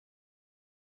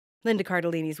Linda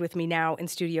Cardellini is with me now in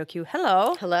Studio Q.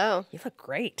 Hello. Hello. You look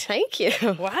great. Thank you.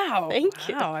 Wow. Thank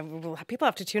you. Wow. People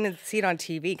have to tune in and see it on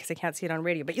TV because they can't see it on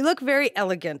radio. But you look very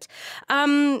elegant.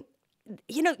 The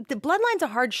Bloodline's a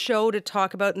hard show to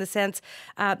talk about in the sense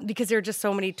because there are just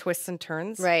so many twists and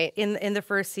turns Right. in the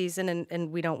first season,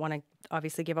 and we don't want to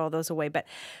obviously give all those away. But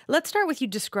let's start with you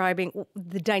describing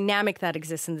the dynamic that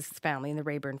exists in this family, in the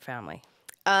Rayburn family.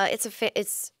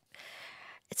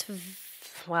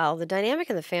 Well, the dynamic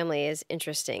in the family is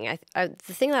interesting. The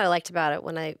thing that I liked about it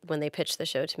when they pitched the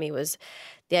show to me was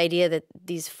the idea that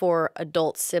these four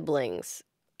adult siblings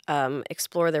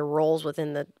explore their roles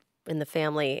in the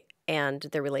family and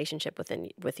their relationship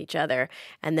with each other,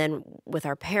 and then with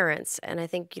our parents. And I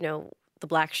think the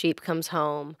black sheep comes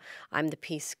home. I'm the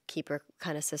peacekeeper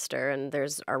kind of sister, and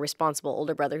there's our responsible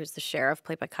older brother who's the sheriff,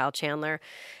 played by Kyle Chandler,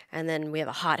 and then we have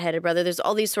a hot-headed brother. There's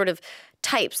all these sort of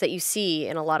types that you see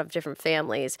in a lot of different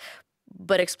families,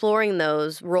 but exploring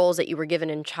those roles that you were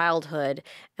given in childhood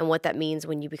and what that means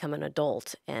when you become an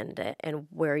adult, and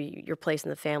where your place in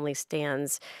the family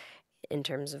stands in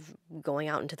terms of going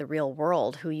out into the real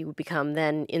world, who you become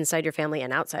then inside your family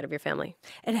and outside of your family.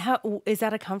 And how is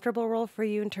that a comfortable role for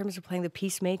you in terms of playing the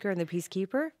peacemaker and the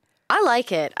peacekeeper? I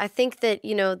like it. I think that,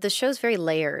 the show's very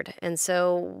layered. And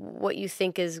so what you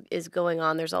think is going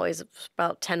on, there's always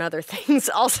about 10 other things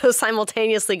also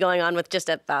simultaneously going on with just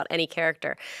about any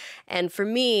character. And for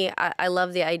me, I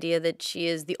love the idea that she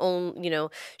is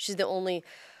she's the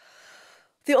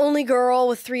only girl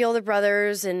with three older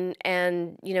brothers and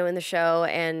in the show,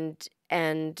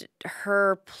 and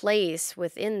her place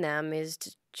within them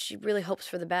she really hopes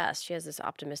for the best. She has this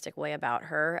optimistic way about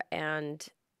her, and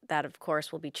that of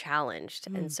course will be challenged.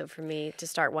 And so for me to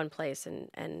start one place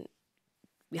and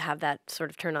have that sort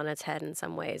of turn on its head in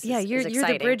some ways is you're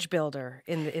exciting. the bridge builder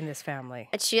in this family.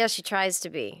 And she tries to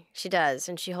be. She does,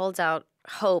 and she holds out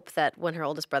hope that when her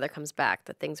oldest brother comes back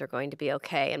that things are going to be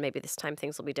okay, and maybe this time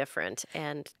things will be different,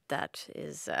 and that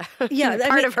is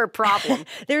part of her problem.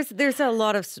 There's a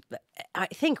lot of, I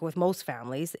think with most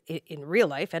families in real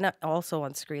life and also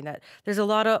on screen, that there's a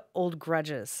lot of old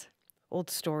grudges, old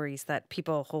stories that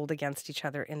people hold against each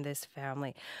other in this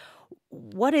family.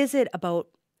 What is it about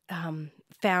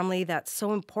family that's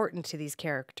so important to these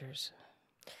characters?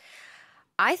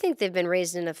 I think they've been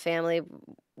raised in a family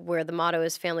where the motto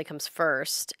is family comes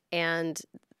first, and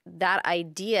that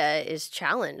idea is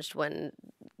challenged when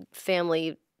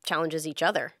family challenges each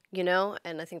other,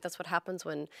 and I think that's what happens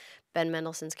when Ben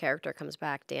Mendelsohn's character comes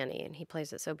back, Danny, and he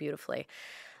plays it so beautifully.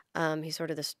 He's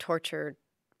sort of this tortured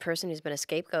person who's been a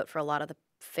scapegoat for a lot of the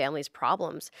family's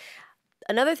problems.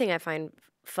 Another thing I find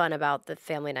fun about the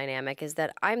family dynamic is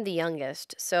that I'm the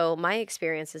youngest, so my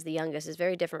experience as the youngest is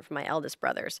very different from my eldest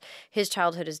brother's. His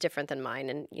childhood is different than mine,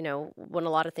 and when a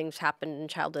lot of things happened in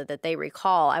childhood that they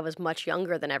recall, I was much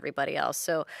younger than everybody else.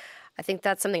 So I think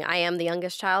that's something. I am the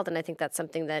youngest child, and I think that's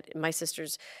something that my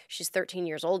sister's, she's 13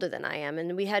 years older than I am,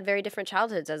 and we had very different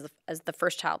childhoods as the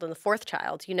first child and the fourth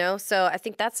child, so I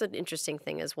think that's an interesting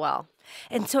thing as well.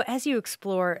 And so as you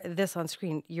explore this on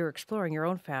screen, you're exploring your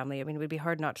own family. I mean, it would be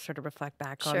hard not to sort of reflect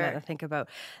back on that and think about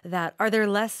that. Are there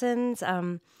lessons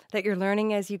that you're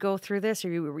learning as you go through this, or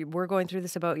you were going through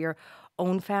this about your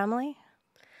own family?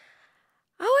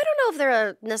 Oh, I don't know if there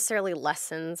are necessarily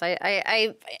lessons.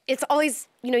 It's always,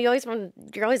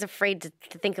 you're always afraid to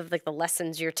think of like the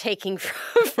lessons you're taking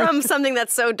from something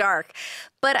that's so dark.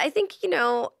 But I think,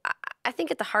 I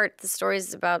think at the heart, the story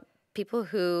is about people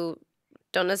who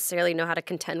don't necessarily know how to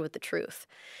contend with the truth.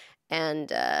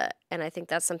 And I think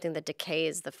that's something that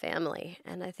decays the family.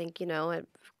 And I think,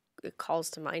 it calls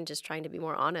to mind just trying to be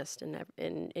more honest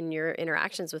in your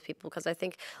interactions with people, because I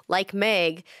think, like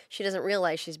Meg, she doesn't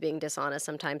realize she's being dishonest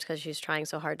sometimes because she's trying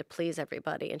so hard to please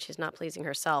everybody, and she's not pleasing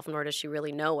herself, nor does she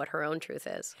really know what her own truth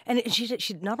is. And she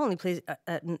not only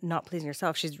not pleasing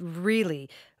herself, she's really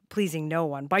pleasing no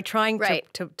one by trying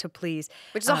to please.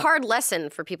 Which is a hard lesson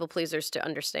for people pleasers to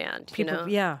understand.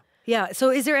 Yeah.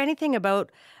 So is there anything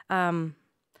about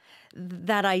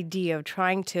that idea of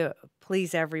trying to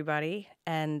please everybody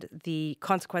and the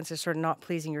consequences sort of not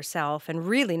pleasing yourself and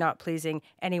really not pleasing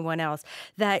anyone else,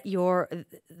 that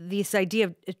this idea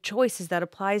of choices that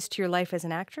applies to your life as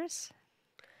an actress?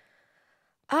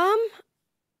 I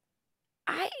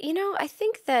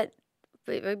think that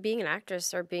being an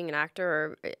actress or being an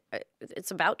actor,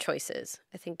 it's about choices.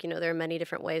 I think, there are many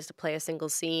different ways to play a single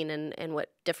scene, and what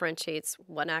differentiates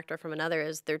one actor from another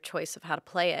is their choice of how to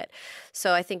play it.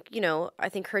 So I think,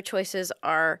 her choices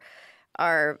are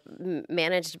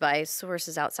managed by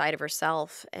sources outside of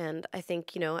herself. And I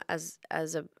think, as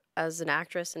an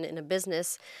actress and in a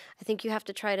business, I think you have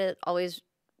to try to always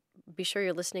be sure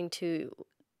you're listening to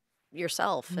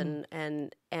yourself,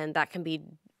 and that can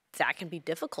be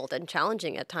difficult and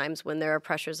challenging at times when there are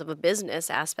pressures of a business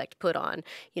aspect put on,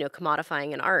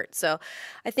 commodifying an art. So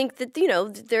I think that,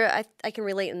 I can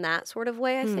relate in that sort of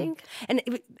way, I think.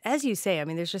 And as you say, I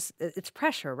mean, it's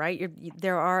pressure, right?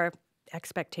 There are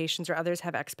expectations, or others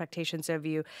have expectations of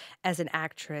you as an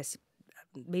actress.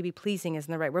 Maybe pleasing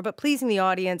isn't the right word, but pleasing the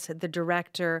audience, the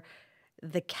director,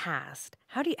 the cast.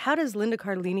 How does Linda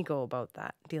Cardellini go about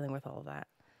that, dealing with all of that?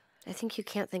 I think you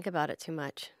can't think about it too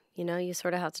much. You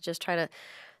sort of have to just try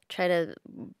to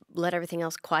let everything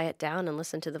else quiet down and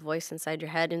listen to the voice inside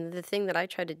your head. And the thing that I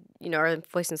try to, or the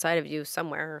voice inside of you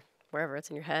somewhere, or wherever it's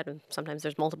in your head, and sommes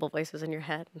there's multiple voices in your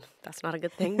head. That's not a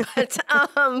good thing,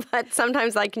 but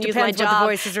sometimes I can use my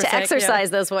job to exercise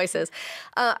those voices.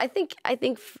 I think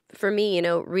for me,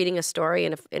 reading a story,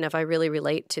 and if I really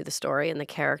relate to the story and the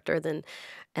character,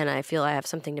 and I feel I have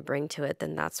something to bring to it,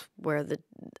 then that's where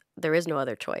there is no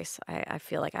other choice. I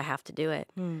feel like I have to do it.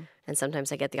 And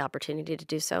sometimes I get the opportunity to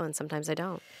do so, and sometimes I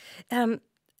don't.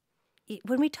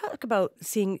 When we talk about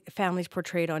seeing families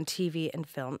portrayed on TV and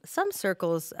film, some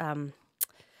circles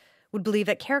would believe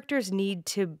that characters need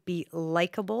to be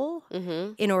likable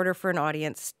in order for an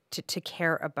audience to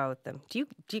care about them. Do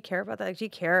you care about that? Do you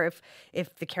care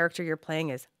if the character you're playing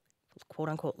is quote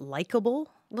unquote likable?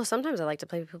 Well, sometimes I like to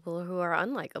play people who are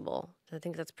unlikable. I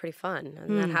think that's pretty fun,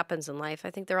 and that happens in life.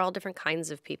 I think they're all different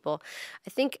kinds of people. I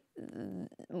think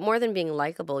more than being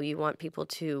likable, you want people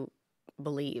to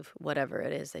believe whatever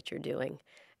it is that you're doing.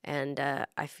 And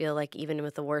I feel like even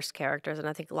with the worst characters, and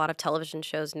I think a lot of television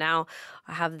shows now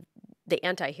have the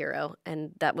anti-hero,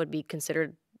 and that would be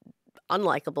considered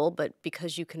unlikable, but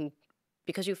because you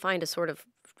find a sort of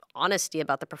honesty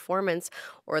about the performance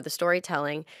or the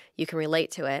storytelling, you can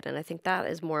relate to it. And I think that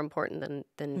is more important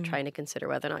than trying to consider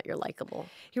whether or not you're likable.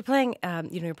 You're playing,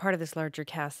 you're part of this larger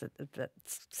cast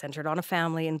that's centered on a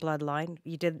family in Bloodline.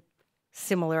 You did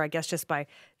similar, I guess, just by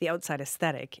the outside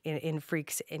aesthetic in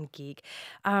Freaks and Geek.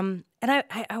 And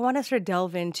I want to sort of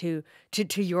delve into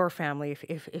your family,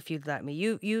 if you'd let me.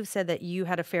 You said that you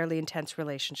had a fairly intense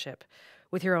relationship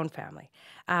with your own family,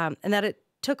 and that it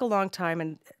took a long time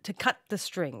and to cut the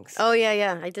strings. Oh,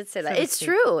 yeah, I did say that. It's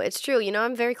true.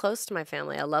 I'm very close to my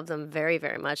family. I love them very,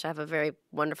 very much. I have a very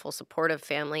wonderful, supportive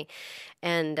family.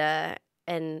 And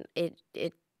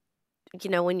it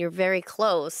when you're very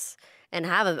close and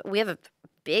we have a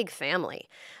big family.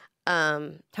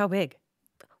 How big?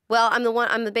 Well,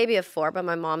 I'm the baby of 4, but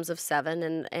my mom's of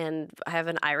 7, and I have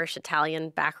an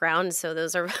Irish-Italian background, so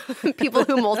those are people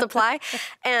who multiply.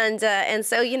 And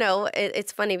so,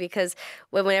 it's funny because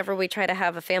whenever we try to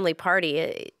have a family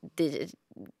party,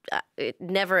 it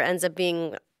never ends up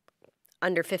being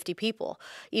under 50 people,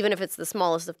 even if it's the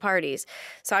smallest of parties.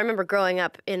 So I remember growing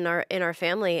up in our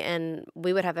family, and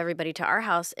we would have everybody to our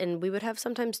house, and we would have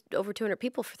sometimes over 200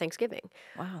 people for Thanksgiving.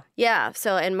 Wow. Yeah.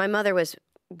 So, and my parents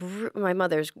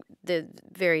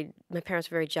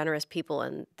were very generous people,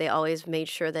 and they always made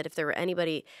sure that if there were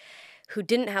anybody who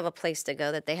didn't have a place to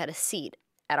go, that they had a seat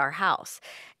at our house.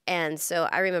 And so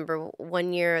I remember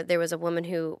one year there was a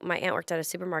woman my aunt worked at a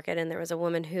supermarket, and there was a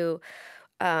woman who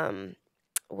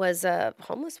was a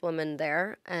homeless woman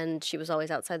there, and she was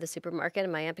always outside the supermarket,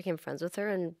 and my aunt became friends with her,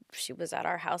 and she was at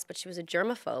our house, but she was a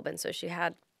germaphobe, and so she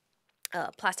had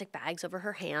plastic bags over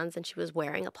her hands, and she was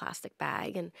wearing a plastic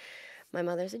bag, and my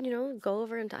mother said, go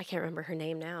over and I can't remember her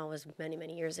name now. It was many,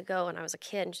 many years ago, and I was a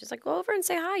kid. And she's like, go over and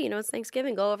say hi. It's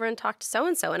Thanksgiving. Go over and talk to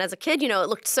so-and-so. And as a kid, it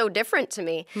looked so different to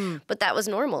me. But that was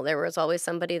normal. There was always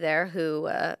somebody there who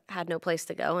had no place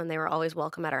to go, and they were always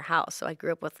welcome at our house. So I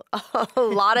grew up with a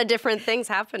lot of different things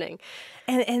happening.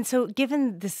 And so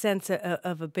given the sense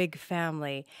of a big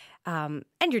family, and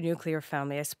your nuclear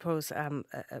family, I suppose,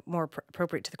 more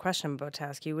appropriate to the question I'm about to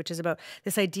ask you, which is about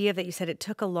this idea that you said it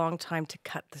took a long time to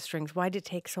cut the strings. Why did it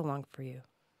take so long for you?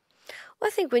 Well,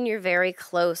 I think when you're very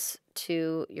close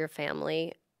to your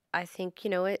family, I think,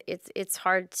 it's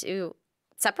hard to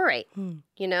separate, and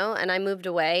I moved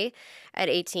away at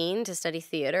 18 to study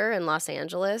theater in Los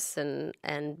Angeles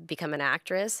and become an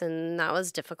actress, and that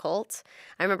was difficult.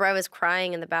 I remember I was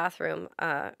crying in the bathroom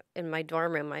in my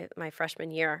dorm room my freshman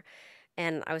year,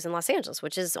 and I was in Los Angeles,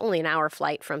 which is only an hour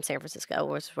flight from San Francisco,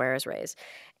 which is where I was raised,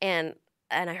 and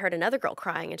I heard another girl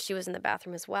crying, and she was in the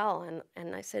bathroom as well,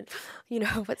 and I said,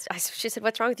 she said,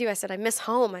 what's wrong with you? I said, I miss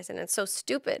home. I said, it's so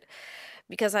stupid.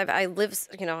 Because I live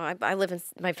in,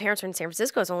 my parents are in San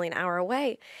Francisco. It's only an hour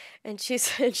away. And she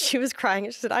said, she was crying.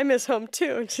 And she said, I miss home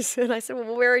too. And I said,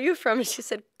 well, where are you from? And she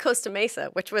said, Costa Mesa,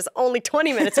 which was only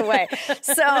 20 minutes away.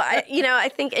 So, I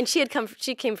think, and she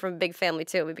came from a big family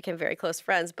too. We became very close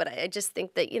friends. But I just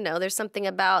think that, there's something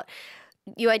about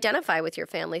you identify with your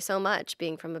family so much,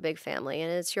 being from a big family,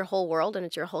 and it's your whole world and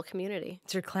it's your whole community.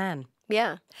 It's your clan.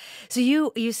 Yeah. So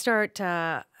you start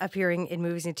appearing in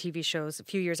movies and TV shows a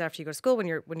few years after you go to school when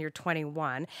you're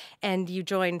 21, and you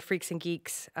joined Freaks and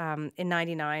Geeks in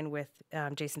 '99 with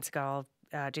Jason Segel,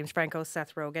 James Franco,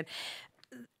 Seth Rogen.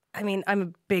 I mean, I'm a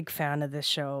big fan of this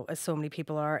show, as so many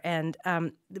people are, and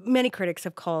many critics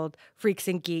have called Freaks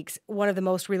and Geeks one of the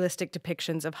most realistic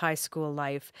depictions of high school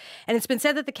life. And it's been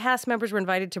said that the cast members were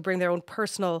invited to bring their own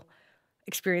personal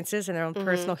experiences and their own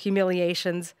personal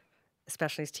humiliations,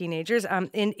 especially as teenagers,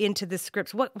 into the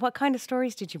scripts. What kind of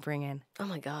stories did you bring in? Oh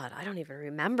my God, I don't even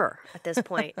remember at this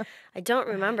point. I don't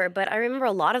remember, but I remember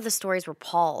a lot of the stories were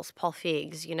Paul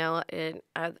Feig's, you know.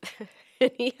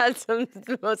 He had some of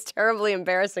the most terribly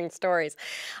embarrassing stories.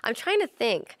 I'm trying to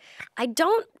think. I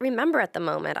don't remember at the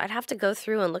moment. I'd have to go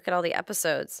through and look at all the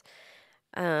episodes.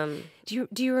 Do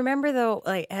you remember, though,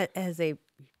 like as a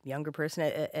younger person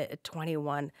at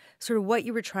 21, sort of what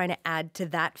you were trying to add to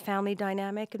that family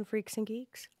dynamic in Freaks and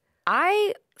Geeks?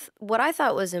 What I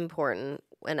thought was important,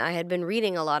 and I had been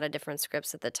reading a lot of different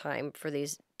scripts at the time for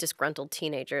these disgruntled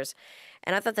teenagers,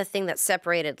 and I thought the thing that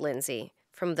separated Lindsay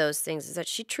from those things is that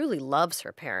she truly loves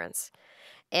her parents.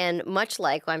 And much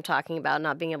like I'm talking about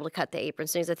not being able to cut the apron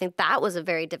strings, I think that was a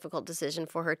very difficult decision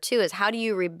for her too, is how do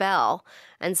you rebel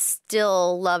and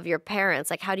still love your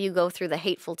parents? Like, how do you go through the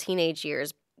hateful teenage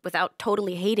years without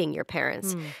totally hating your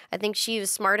parents? I think she was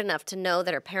smart enough to know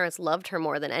that her parents loved her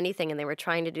more than anything, and they were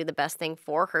trying to do the best thing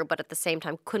for her, but at the same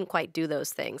time couldn't quite do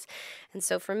those things. And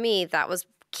so for me, that was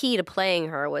key to playing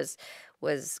her,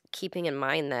 was keeping in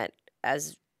mind that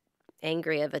as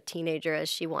angry of a teenager as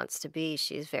she wants to be,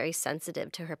 she's very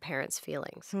sensitive to her parents'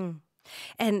 feelings.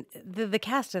 And the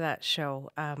cast of that show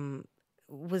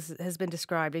has been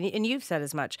described, and you've said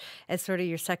as much, as sort of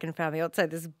your second family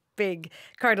outside this big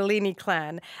Cardellini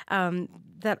clan,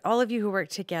 that all of you who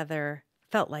worked together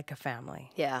felt like a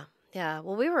family. Yeah.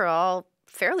 Well, we were all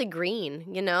fairly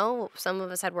green, you know. Some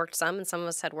of us had worked some and some of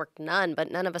us had worked none,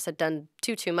 but none of us had done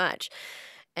too much.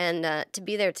 And to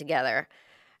be there together,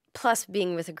 plus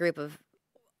being with a group of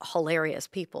hilarious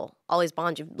people, always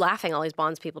bonds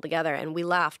people together, and we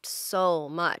laughed so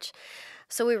much.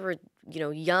 So we were, you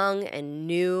know, young and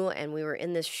new, and we were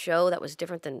in this show that was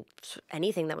different than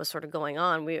anything that was sort of going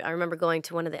on. I remember going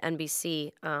to one of the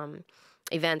NBC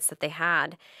events that they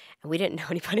had, and we didn't know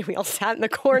anybody. We all sat in the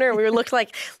corner. We looked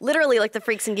like, literally like the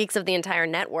Freaks and Geeks of the entire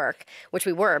network, which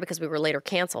we were because we were later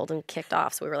canceled and kicked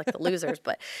off, so we were like the losers.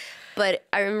 But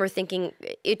I remember thinking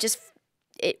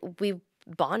we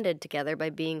bonded together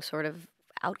by being sort of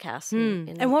outcasts.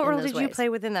 And what role did you play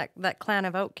within that clan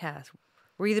of outcasts?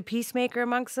 Were you the peacemaker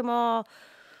amongst them all?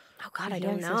 Oh God, I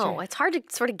don't know. It's hard to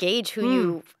sort of gauge who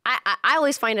you. I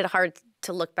always find it hard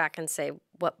to look back and say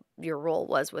what your role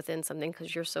was within something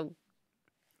because you're so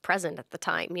present at the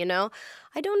time. You know,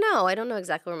 I don't know. I don't know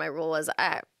exactly where my role was.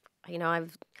 I've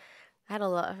had a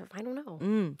lot. I don't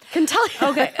know. Can tell you.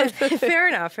 Okay, fair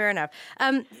enough.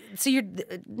 So you're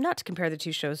not to compare the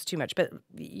two shows too much, but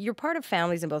you're part of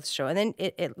families in both shows, and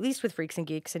then at least with Freaks and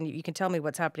Geeks, and you can tell me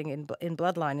what's happening in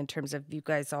Bloodline in terms of you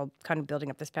guys all kind of building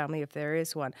up this family if there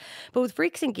is one. But with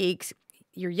Freaks and Geeks,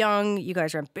 you're young, you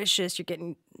guys are ambitious, you're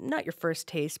getting not your first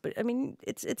taste, but I mean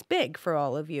it's big for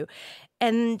all of you,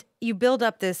 and you build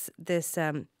up this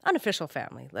unofficial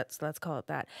family. Let's call it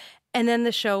that, and then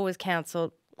the show was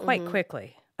canceled quite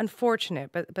quickly.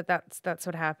 Unfortunate, but that's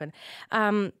what happened.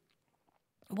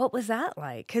 What was that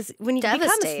like? Because when you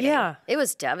devastating. Yeah, it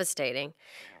was devastating,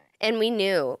 and we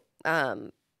knew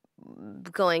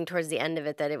going towards the end of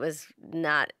it that it was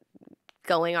not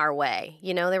going our way.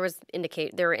 You know, there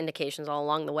were indications all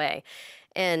along the way,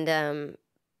 and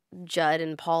Judd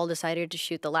and Paul decided to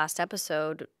shoot the last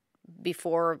episode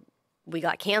before we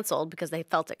got canceled because they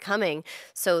felt it coming.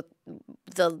 So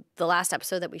the last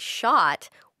episode that we shot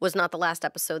was not the last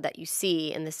episode that you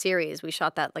see in the series. We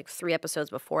shot that like 3 episodes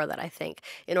before that, I think,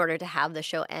 in order to have the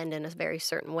show end in a very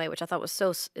certain way, which I thought was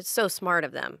it's so smart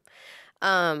of them.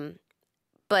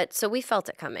 But so we felt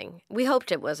it coming. We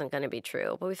hoped it wasn't going to be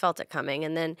true, but we felt it coming.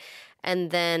 And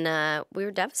then we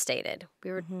were devastated. We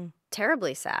were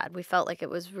terribly sad. We felt like it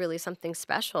was really something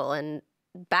special. And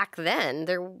back then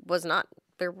there was no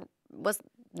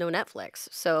Netflix.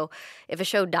 So if a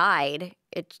show died,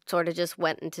 it sort of just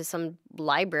went into some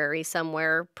library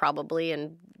somewhere probably,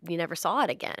 and you never saw it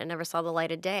again. It never saw the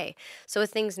light of day. So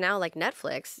with things now like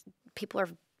Netflix, people are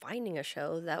finding a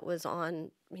show that was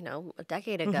on, you know, a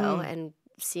decade ago and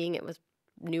seeing it with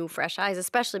new, fresh eyes,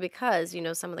 especially because,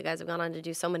 some of the guys have gone on to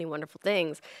do so many wonderful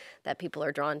things that people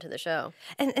are drawn to the show.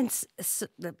 Seth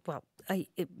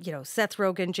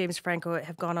Rogen, James Franco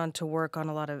have gone on to work on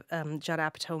a lot of Judd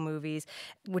Apatow movies,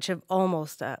 which have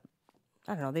almost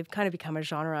I don't know, they've kind of become a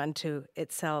genre unto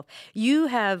itself. You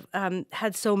have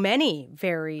had so many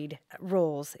varied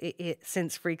roles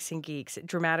since Freaks and Geeks,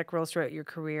 dramatic roles throughout your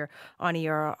career on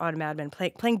ER, on Mad Men,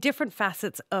 playing different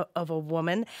facets of a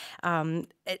woman.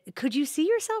 Could you see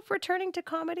yourself returning to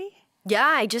comedy? Yeah,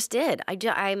 I just did.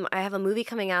 I have a movie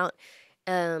coming out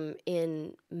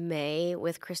in May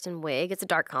with Kristen Wiig. It's a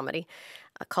dark comedy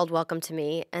called Welcome to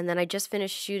Me. And then I just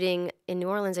finished shooting in New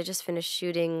Orleans. I just finished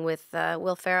shooting with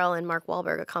Will Ferrell and Mark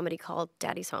Wahlberg, a comedy called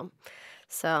Daddy's Home.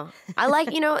 So I like,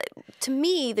 to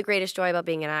me, the greatest joy about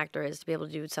being an actor is to be able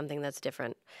to do something that's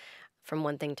different from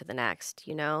one thing to the next,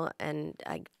 and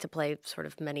to play sort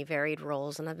of many varied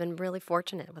roles. And I've been really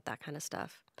fortunate with that kind of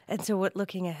stuff. And so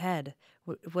looking ahead,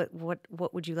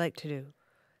 what would you like to do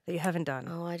that you haven't done?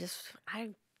 Oh, I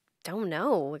don't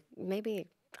know. Maybe,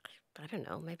 I don't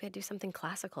know. Maybe I do something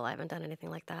classical. I haven't done anything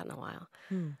like that in a while.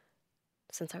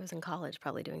 Since I was in college,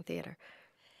 probably doing theater.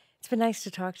 It's been nice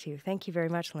to talk to you. Thank you very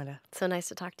much, Linda. So nice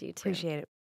to talk to you, too. Appreciate it.